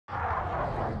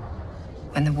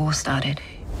when the war started.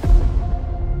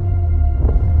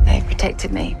 They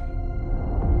protected me.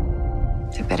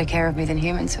 Took better care of me than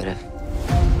humans would have.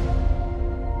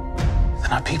 They're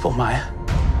not people, Maya.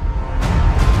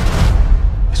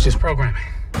 It's just programming.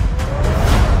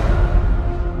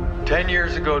 10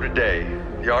 years ago today,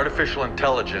 the artificial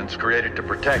intelligence created to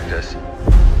protect us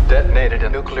detonated a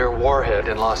nuclear warhead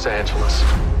in Los Angeles.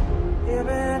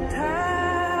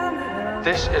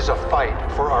 This is a fight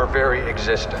for our very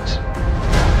existence.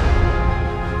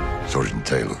 Sergeant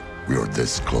Taylor, we are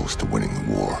this close to winning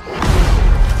the war.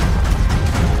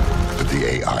 But the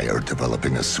AI are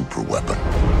developing a super weapon.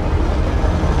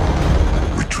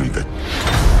 Retrieve it.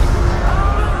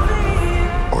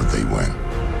 Or they win.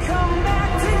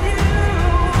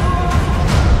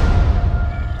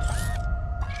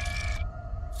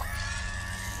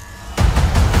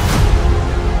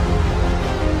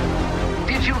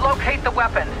 Did you locate the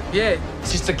weapon? Yeah,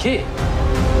 it's just a kid.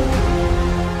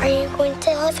 Are you going to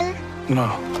heaven?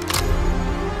 No.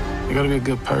 You gotta be a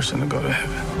good person to go to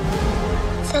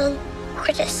heaven. So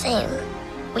we're the same.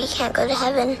 We can't go to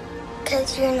heaven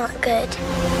because you're not good.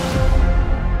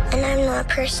 And I'm not a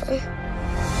person.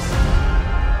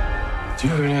 Do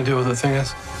you have any idea what the thing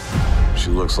is? She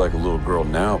looks like a little girl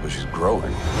now, but she's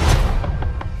growing.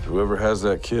 Whoever has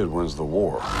that kid wins the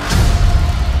war.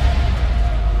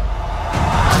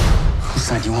 Whose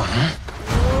side you want, huh?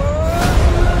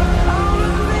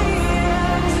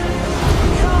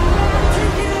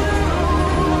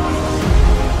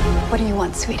 What do you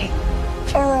want, sweetie?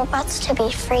 For robots to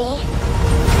be free.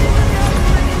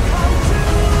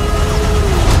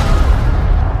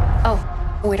 Oh,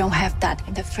 we don't have that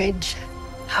in the fridge.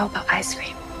 How about ice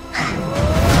cream?